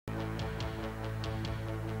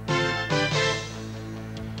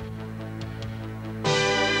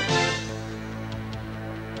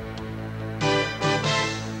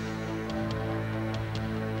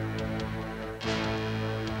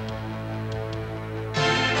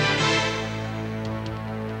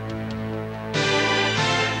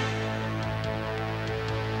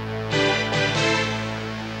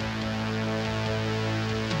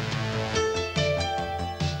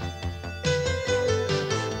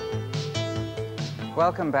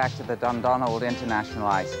Welcome back to the Dundonald International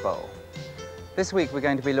Ice Bowl. This week we're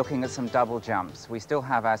going to be looking at some double jumps. We still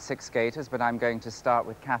have our 6 skaters, but I'm going to start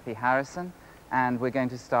with Kathy Harrison, and we're going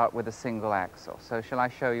to start with a single axel. So shall I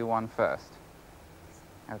show you one first?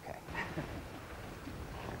 Okay.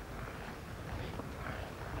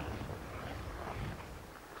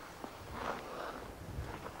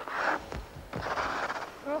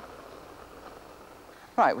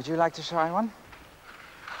 Right, would you like to try one?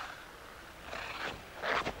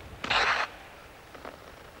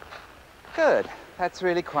 Good. That's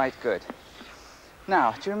really quite good.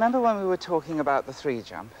 Now, do you remember when we were talking about the 3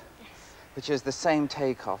 jump? Yes. Which is the same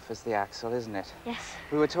takeoff as the axel, isn't it? Yes.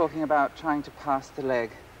 We were talking about trying to pass the leg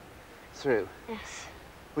through. Yes.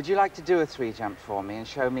 Would you like to do a 3 jump for me and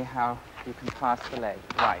show me how you can pass the leg?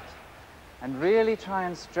 Right. And really try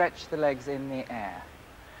and stretch the legs in the air.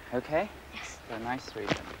 Okay? Yes. So a nice 3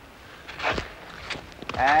 jump.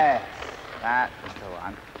 Yes, that was the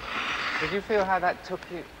one. Did you feel how that took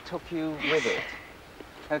you with it?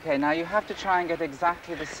 Okay, now you have to try and get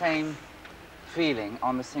exactly the same feeling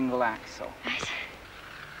on the single axle. Right.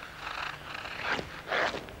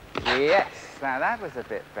 Yes, now that was a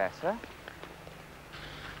bit better.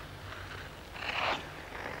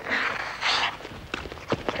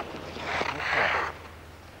 Okay.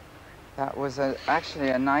 That was actually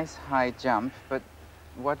a nice high jump, but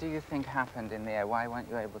what do you think happened in the air? Why weren't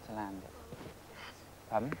you able to land it?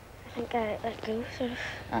 Pardon? I think I let go, sort of.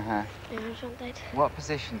 Uh-huh. My arms went out. What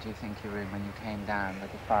position do you think you were in when you came down with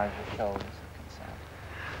the far as your shoulders are concerned?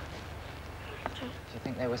 Sure. Do you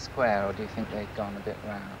think they were square, or do you think they'd gone a bit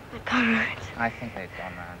round? I've gone round. I think they'd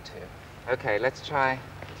gone round too. Okay, let's try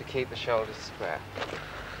to keep the shoulders square.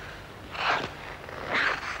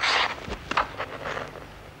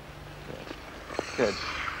 Good. Good.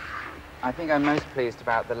 I think I'm most pleased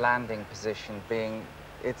about the landing position being,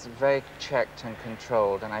 it's very checked and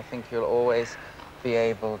controlled, and I think you'll always be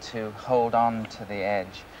able to hold on to the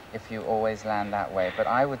edge if you always land that way. But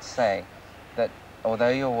I would say that although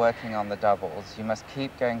you're working on the doubles, you must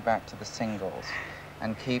keep going back to the singles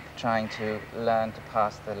and keep trying to learn to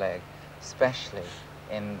pass the leg, especially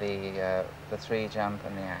in the 3 jump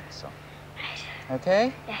and the axel. Right.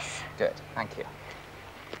 Okay? Yes. Good, thank you.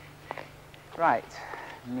 Right,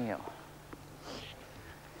 Neil.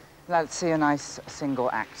 Let's see a nice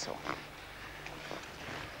single axel. Okay.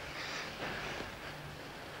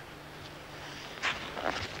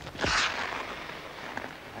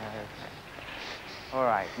 All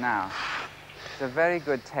right, now, it's a very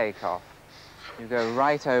good takeoff. You go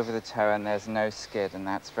right over the toe and there's no skid, and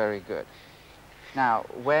that's very good. Now,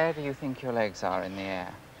 where do you think your legs are in the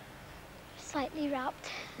air? Slightly wrapped.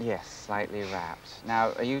 Yes, slightly wrapped.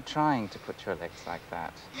 Now, are you trying to put your legs like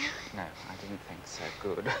that? No, I didn't think so.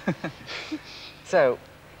 Good. So,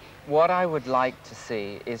 what I would like to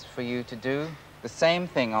see is for you to do the same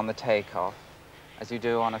thing on the takeoff as you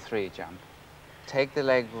do on a 3 jump. Take the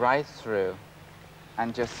leg right through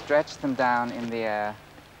and just stretch them down in the air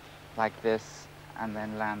like this and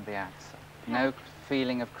then land the axle. Right. No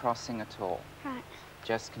feeling of crossing at all. Right.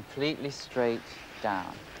 Just completely straight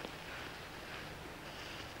down.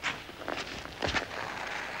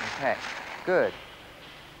 Okay, good.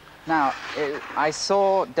 Now, I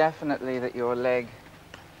saw definitely that your leg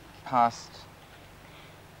passed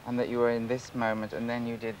and that you were in this moment and then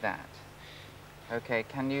you did that. Okay,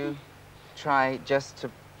 can you try just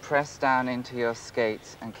to press down into your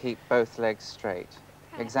skates and keep both legs straight?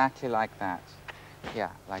 Right. Exactly like that.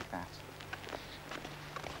 Yeah, like that.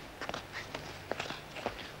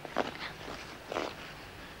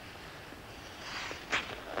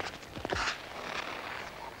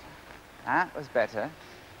 That was better.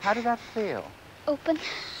 How did that feel? Open.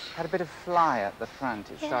 Had a bit of fly at the front.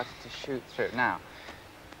 It Yeah. started to shoot through. Now,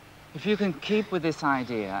 if you can keep with this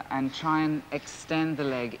idea and try and extend the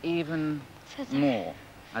leg even Further. more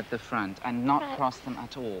at the front and not Right. cross them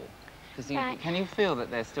at all. Because Right. can you feel that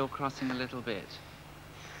they're still crossing a little bit?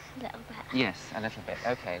 A little bit. Yes, a little bit.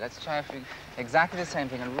 Okay, let's try exactly the same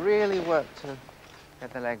thing and really work to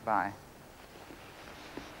get the leg by.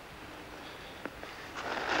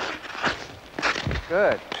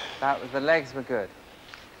 Good. The legs were good.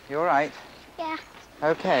 You all right? Yeah.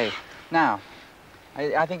 Okay. Now,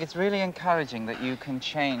 I think it's really encouraging that you can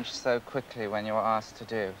change so quickly when you're asked to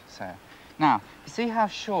do so. Now, you see how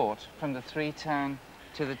short from the 3 turn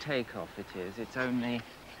to the takeoff it is? It's only,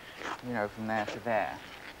 you know, from there to there.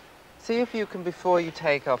 See if you can, before you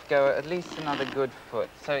take off, go at least another good foot,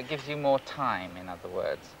 so it gives you more time, in other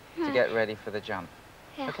words, to get ready for the jump.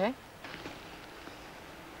 Yeah. Okay?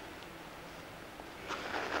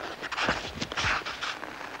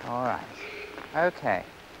 All right. Okay.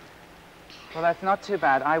 Well, that's not too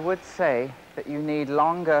bad. I would say that you need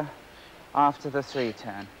longer after the 3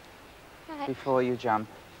 turn Right. before you jump.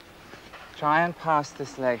 Try and pass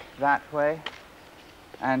this leg that way.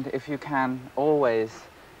 And if you can, always,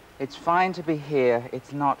 it's fine to be here.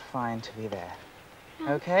 It's not fine to be there.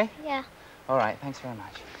 Okay? Yeah. All right, thanks very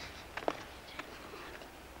much.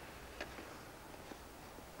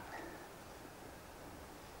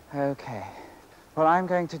 Okay. Well, I'm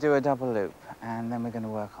going to do a double loop, and then we're going to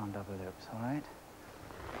work on double loops, all right?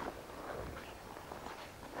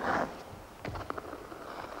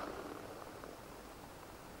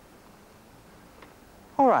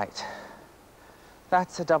 All right.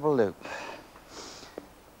 That's a double loop.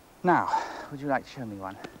 Now, would you like to show me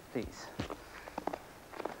one, please?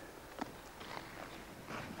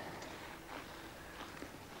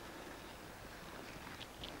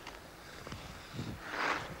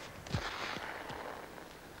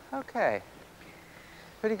 Okay.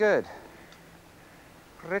 Pretty good.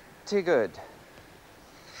 Pretty good.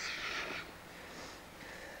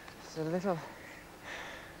 It's a little...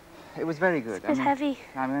 It was very good. It's a bit heavy.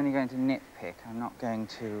 I'm only going to nitpick. I'm not going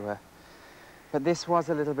to... But this was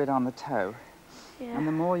a little bit on the toe. Yeah. And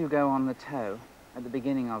the more you go on the toe at the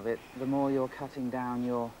beginning of it, the more you're cutting down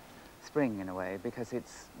your spring in a way, because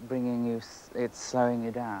it's bringing you... It's slowing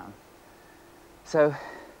you down. So...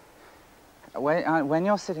 When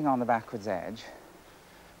you're sitting on the backwards edge,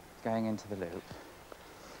 going into the loop,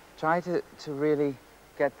 try to really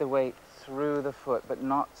get the weight through the foot, but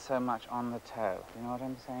not so much on the toe. You know what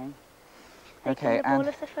I'm saying? Like on the ball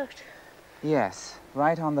of the foot. Yes,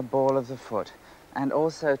 right on the ball of the foot. And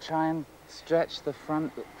also try and stretch the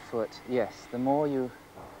front foot. Yes, the more you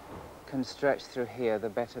can stretch through here, the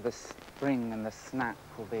better the spring and the snap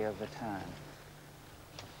will be of the turn.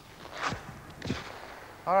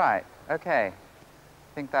 All right, okay.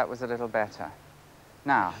 I think that was a little better.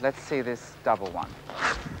 Now, let's see this double one.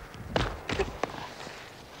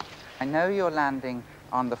 I know you're landing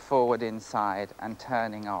on the forward inside and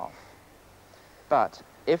turning off. But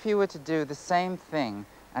if you were to do the same thing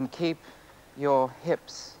and keep your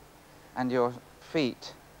hips and your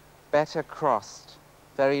feet better crossed,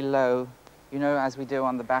 very low, you know, as we do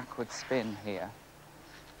on the backward spin here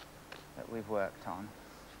that we've worked on.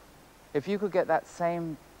 If you could get that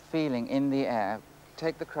same feeling in the air,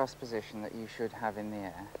 take the cross position that you should have in the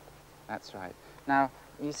air. That's right. Now,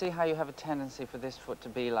 you see how you have a tendency for this foot to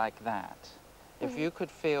be like that? If you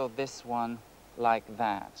could feel this one like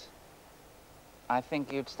that, I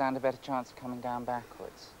think you'd stand a better chance of coming down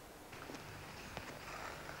backwards.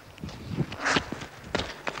 Okay.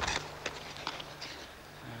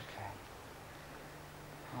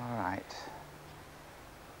 All right.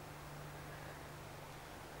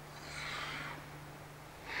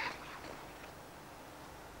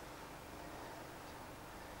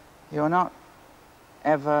 You're not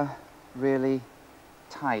ever really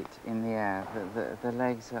tight in the air. The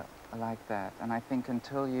legs are like that. And I think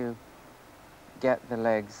until you get the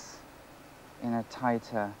legs in a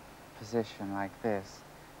tighter position like this,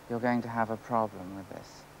 you're going to have a problem with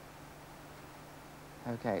this.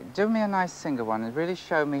 Okay, do me a nice single one and really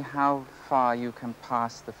show me how far you can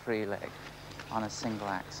pass the free leg on a single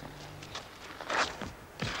axle.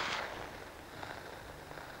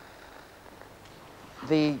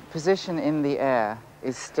 The position in the air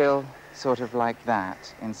is still sort of like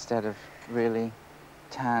that instead of really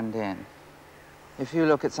turned in. If you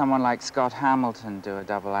look at someone like Scott Hamilton do a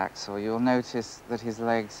double axel, you'll notice that his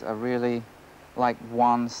legs are really like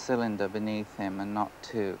one cylinder beneath him and not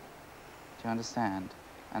two. Do you understand?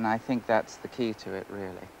 And I think that's the key to it,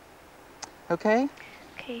 really. Okay?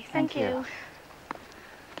 Okay, thank you.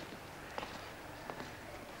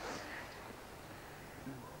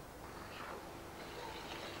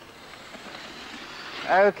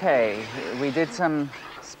 Okay, we did some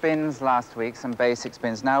spins last week, some basic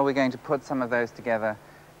spins. Now we're going to put some of those together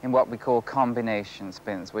in what we call combination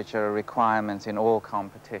spins, which are a requirement in all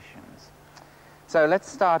competitions. So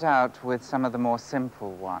let's start out with some of the more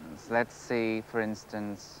simple ones. Let's see, for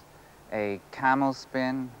instance, a camel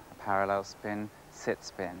spin, a parallel spin, sit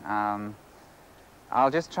spin.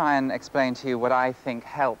 I'll just try and explain to you what I think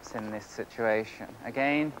helps in this situation.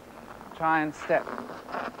 Again, try and step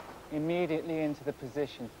immediately into the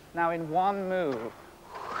position. Now in one move,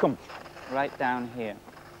 right down here.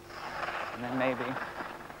 And then maybe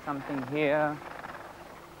something here,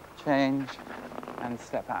 change, and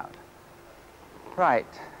step out. Right,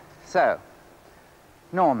 so,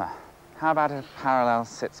 Norma, how about a parallel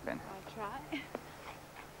sit spin? I'll try.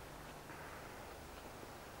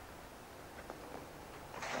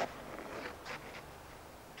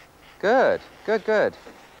 Good, good, good.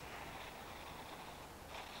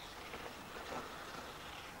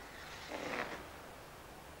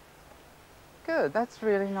 good. That's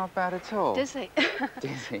really not bad at all. Dizzy.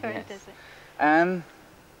 Dizzy, Very yes. dizzy.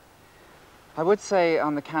 I would say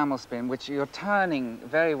on the camel spin, which you're turning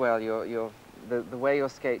very well, the way your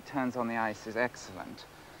skate turns on the ice is excellent.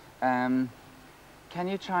 Can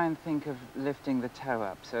you try and think of lifting the toe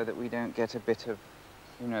up so that we don't get a bit of,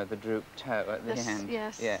 you know, the drooped toe at the end?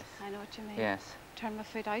 Yes. Yes. I know what you mean. Yes. Turn my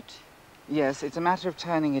foot out. Yes, it's a matter of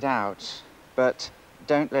turning it out, but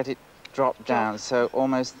don't let it drop down. So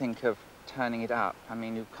almost think of turning it up. I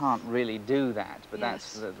mean, you can't really do that, but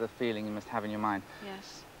that's the feeling you must have in your mind.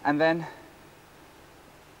 Yes. And then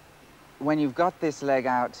when you've got this leg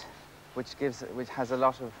out, which has a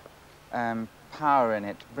lot of power in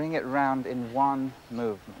it, bring it round in one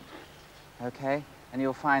movement, okay? And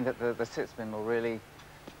you'll find that the sit spin will really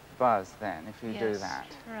buzz then if you do that.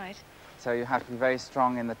 Right. So you have to be very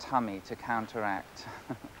strong in the tummy to counteract.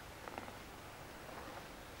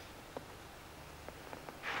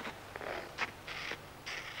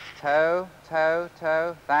 Toe, toe,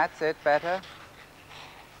 toe, that's it, better.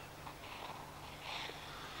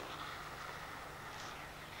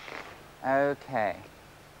 Okay.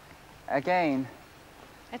 Again,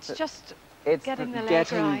 It's just it's getting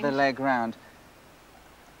the leg round.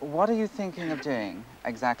 What are you thinking of doing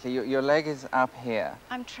exactly? Your leg is up here.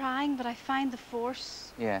 I'm trying, but I find the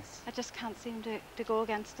force. Yes. I just can't seem to go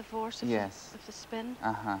against the force of, yes. of the spin.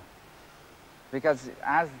 Uh-huh. Because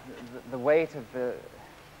as the weight of the...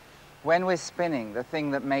 When we're spinning, the thing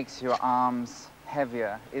that makes your arms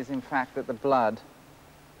heavier is, in fact, that the blood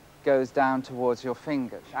goes down towards your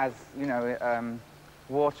fingers. As, you know,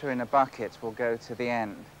 water in a bucket will go to the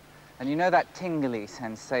end. And you know that tingly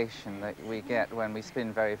sensation that we get when we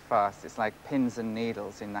spin very fast? It's like pins and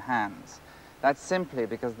needles in the hands. That's simply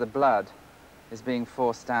because the blood is being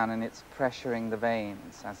forced down and it's pressuring the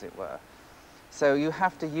veins, as it were. So you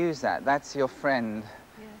have to use that. That's your friend,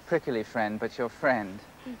 prickly friend, but your friend.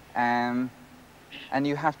 And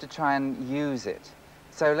you have to try and use it.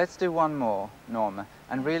 So let's do one more, Norma,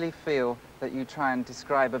 and really feel that you try and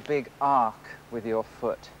describe a big arc with your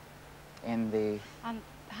foot in the... And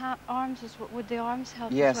arms, would the arms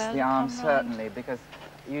help yes, as well? Yes, the arms certainly, because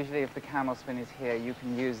usually if the camel spin is here, you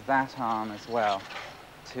can use that arm as well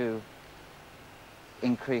to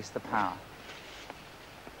increase the power.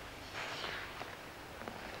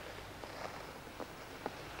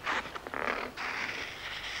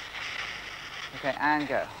 Okay, and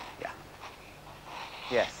go. Yeah.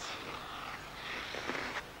 Yes.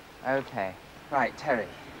 Okay. Right, Terry.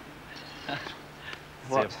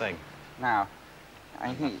 Same thing. Now,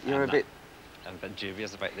 I think you're I'm a bit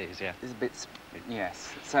dubious about these, yeah. It's a bit,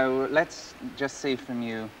 yes. So let's just see from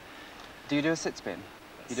you. Do you do a sit spin?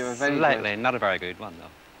 You do a very slightly, not a very good one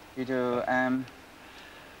though. You do.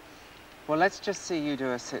 Well, let's just see you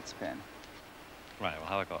do a sit spin. Right. Well,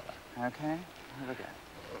 how I got that? Okay. Have a go.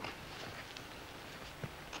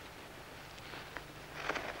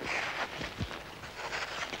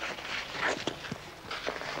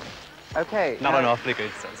 Okay. Not an awfully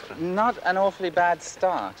good sit spin. Not an awfully bad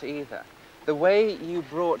start either. The way you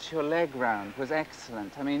brought your leg round was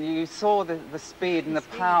excellent. I mean, you saw the speed and the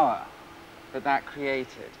power that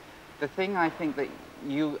created. The thing I think that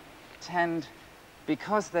you tend,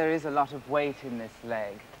 because there is a lot of weight in this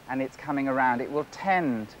leg and it's coming around, it will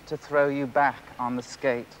tend to throw you back on the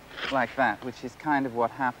skate like that, which is kind of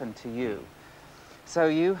what happened to you. So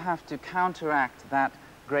you have to counteract that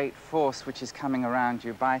great force which is coming around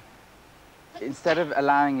you by, instead of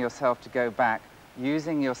allowing yourself to go back,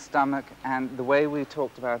 using your stomach and the way we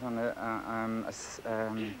talked about on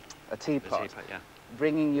a teapot, yeah.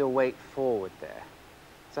 Bringing your weight forward there.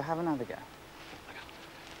 So have another go.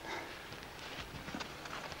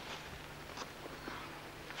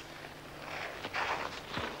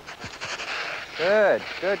 Good,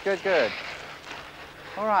 good, good, good.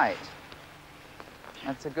 All right.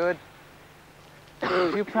 That's a good...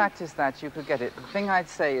 If you practice that, you could get it. The thing I'd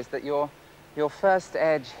say is that your first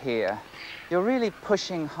edge here, you're really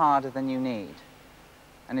pushing harder than you need,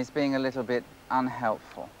 and it's being a little bit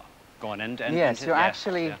unhelpful. Going into yes, you're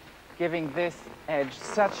actually giving this edge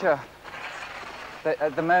such a... that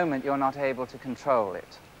at the moment you're not able to control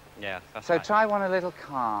it. Yeah, that's So right. try one a little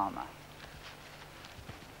calmer.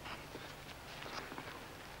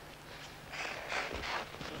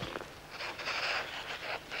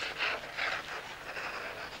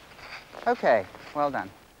 Okay, well done.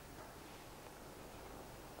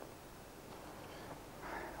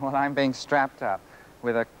 Well, I'm being strapped up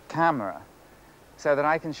with a camera so that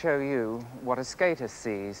I can show you what a skater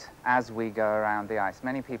sees as we go around the ice.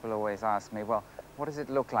 Many people always ask me, well, what does it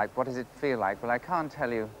look like? What does it feel like? Well, I can't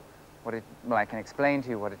tell you what it... Well, I can explain to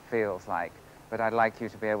you what it feels like, but I'd like you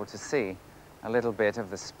to be able to see a little bit of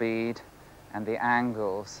the speed and the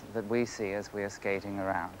angles that we see as we are skating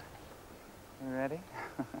around. You ready?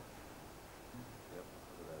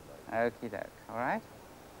 Okie doke, all right?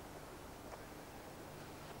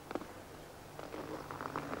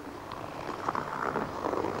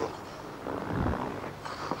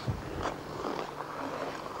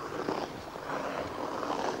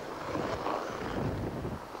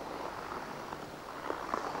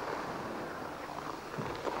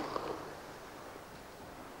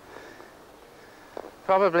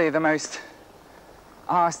 Probably the most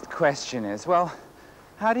asked question is, well,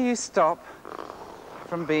 how do you stop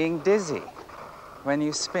from being dizzy when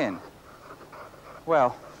you spin?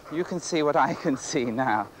 Well, you can see what I can see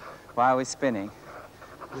now while we're spinning.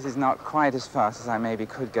 This is not quite as fast as I maybe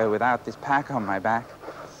could go without this pack on my back,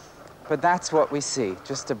 but that's what we see,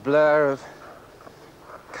 just a blur of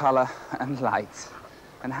color and lights.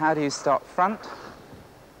 And how do you stop front?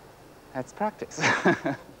 That's practice.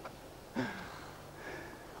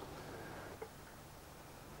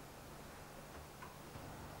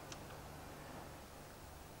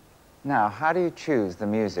 Now, how do you choose the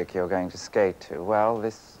music you're going to skate to? Well,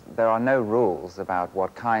 there are no rules about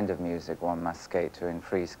what kind of music one must skate to in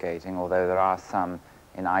free skating, although there are some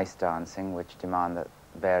in ice dancing which demand that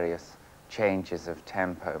various changes of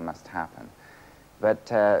tempo must happen. But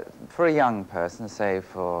for a young person, say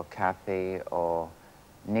for Kathy or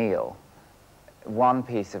Neil, one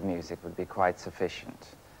piece of music would be quite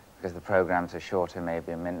sufficient because the programs are shorter,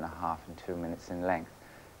 maybe 1.5 minutes and 2 minutes in length.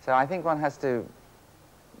 So I think one has to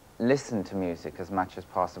listen to music as much as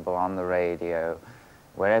possible on the radio,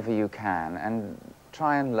 wherever you can, and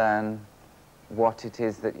try and learn what it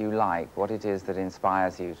is that you like, what it is that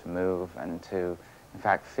inspires you to move and to, in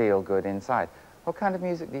fact, feel good inside. What kind of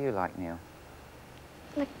music do you like, Neil?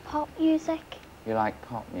 Like pop music. You like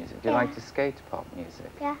pop music? Do you like to skate to pop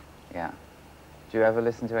music? Yeah. Yeah. Do you ever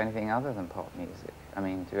listen to anything other than pop music? I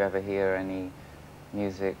mean, do you ever hear any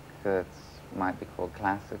music that might be called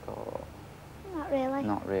classical? Or Not really.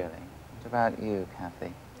 not really. What about you,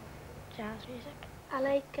 Kathy? Jazz music. I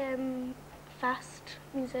like fast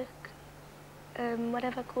music,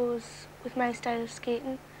 whatever goes with my style of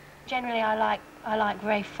skating. Generally, I like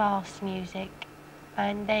very fast music,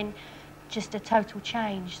 and then just a total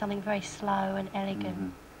change, something very slow and elegant.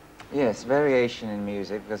 Mm-hmm. Yes, variation in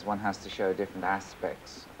music, because one has to show different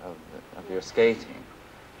aspects of your skating.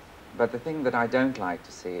 But the thing that I don't like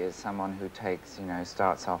to see is someone who takes,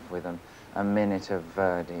 starts off with a minute of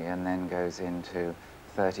Verdi and then goes into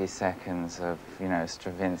 30 seconds of,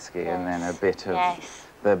 Stravinsky, and then a bit of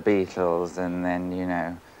the Beatles, and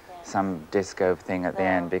then, some disco thing at the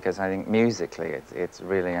end, because I think musically it's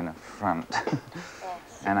really an affront.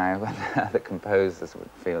 And I wonder how the composers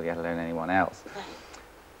would feel, let alone anyone else.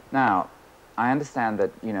 Now, I understand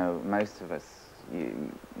that, most of us,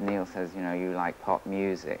 Neil says, you like pop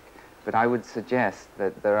music, but I would suggest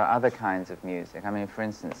that there are other kinds of music. I mean, for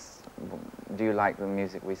instance, do you like the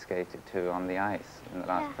music we skated to on the ice in the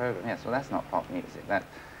last program? Yes, well, that's not pop music.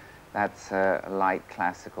 That's a light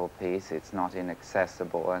classical piece. It's not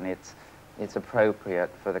inaccessible, and it's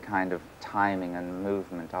appropriate for the kind of timing and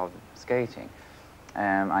movement of skating.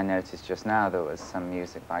 I noticed just now there was some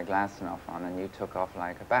music by Glasnoff on, and you took off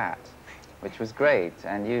like a bat, which was great,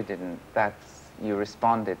 and you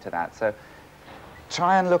responded to that. So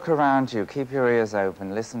try and look around you, keep your ears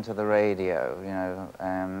open, listen to the radio,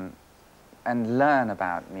 and learn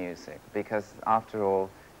about music, because after all,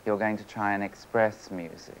 you're going to try and express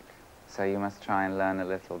music. So you must try and learn a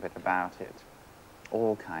little bit about it.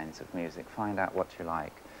 All kinds of music, find out what you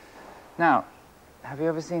like. Now, have you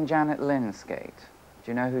ever seen Janet Lynn skate?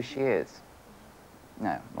 Do you know who she is?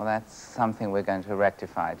 No, well, that's something we're going to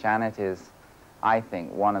rectify. Janet is, I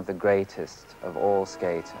think, one of the greatest of all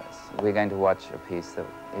skaters. We're going to watch a piece that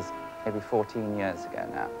is maybe 14 years ago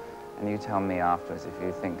now, and you tell me afterwards if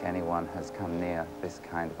you think anyone has come near this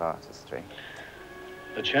kind of artistry.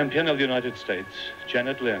 The champion of the United States,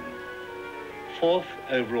 Janet Lynn. 4th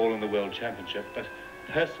overall in the World Championship, but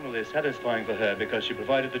personally satisfying for her because she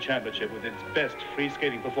provided the championship with its best free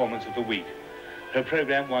skating performance of the week. Her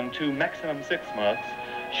program won 2 maximum 6 marks.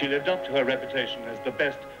 She lived up to her reputation as the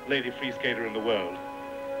best lady free skater in the world.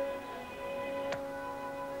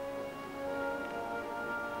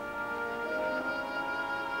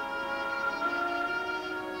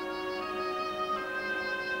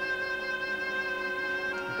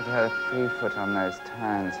 Look at her free foot on those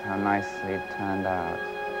turns, how nicely it turned out.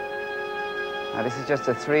 Now this is just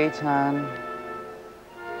a 3-turn.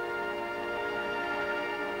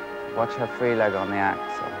 Watch her free leg on the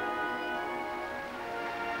axle.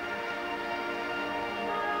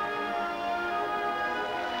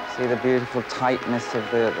 See the beautiful tightness of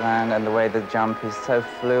the land and the way the jump is so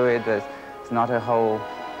fluid. It's not a whole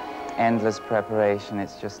endless preparation.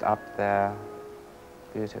 It's just up there,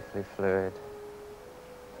 beautifully fluid.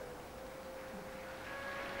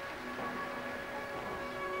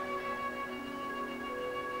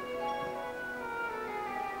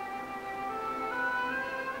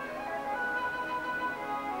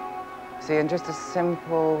 See, in just a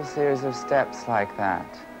simple series of steps like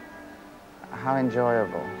that, how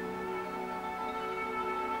enjoyable.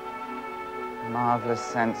 Marvelous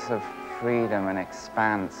sense of freedom and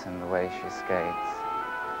expanse in the way she skates.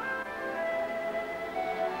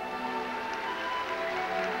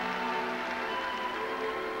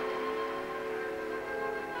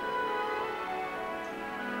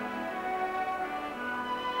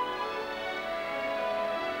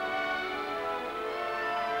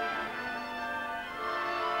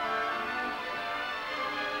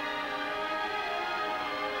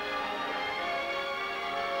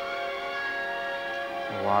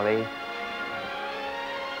 Wally,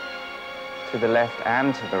 to the left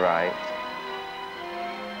and to the right.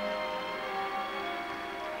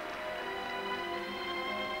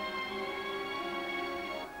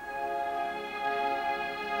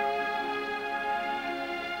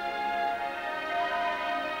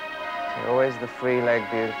 So always the free leg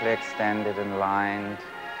beautifully extended and lined.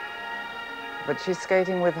 But she's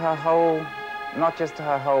skating with her whole, not just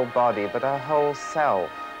her whole body, but her whole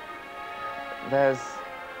self. There's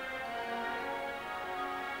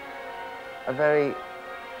a very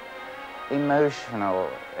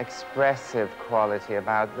emotional, expressive quality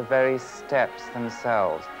about the very steps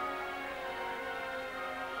themselves.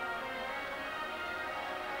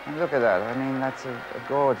 And look at that. I mean, that's a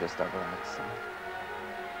gorgeous double axel.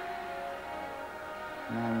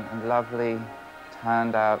 And lovely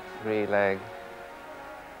turned out free leg.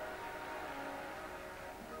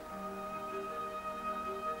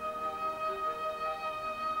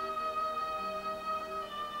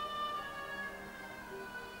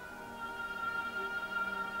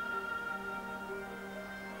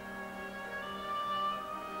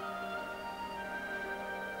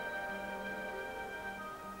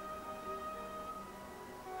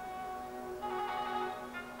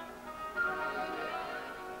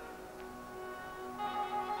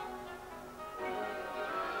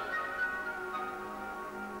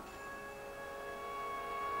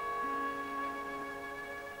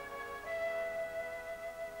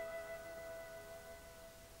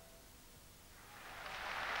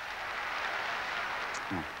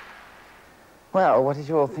 Well, what did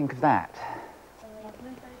you all think of that?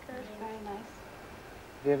 Lovely. Very nice.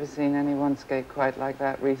 Have you ever seen anyone skate quite like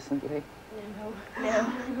that recently?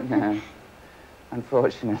 No. No.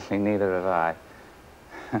 Unfortunately, neither have I.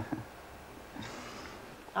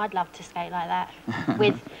 I'd love to skate like that,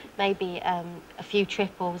 with maybe a few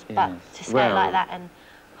triples, but Yes. to skate Well- like that and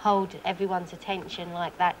hold everyone's attention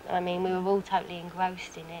like that. I mean, we were all totally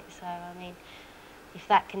engrossed in it, so, I mean, if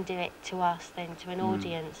that can do it to us, then to an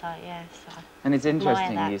audience, yeah, so. And it's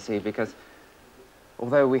interesting, that. you see, because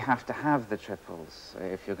although we have to have the triples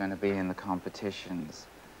if you're going to be in the competitions,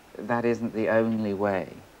 that isn't the only way.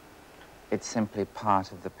 It's simply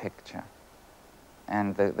part of the picture.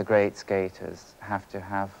 And the great skaters have to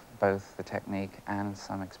have both the technique and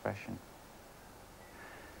some expression.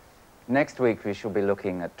 Next week, we shall be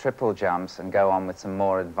looking at triple jumps and go on with some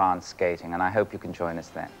more advanced skating, and I hope you can join us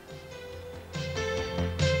then.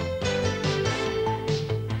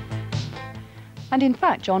 And in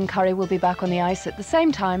fact, John Curry will be back on the ice at the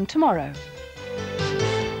same time tomorrow.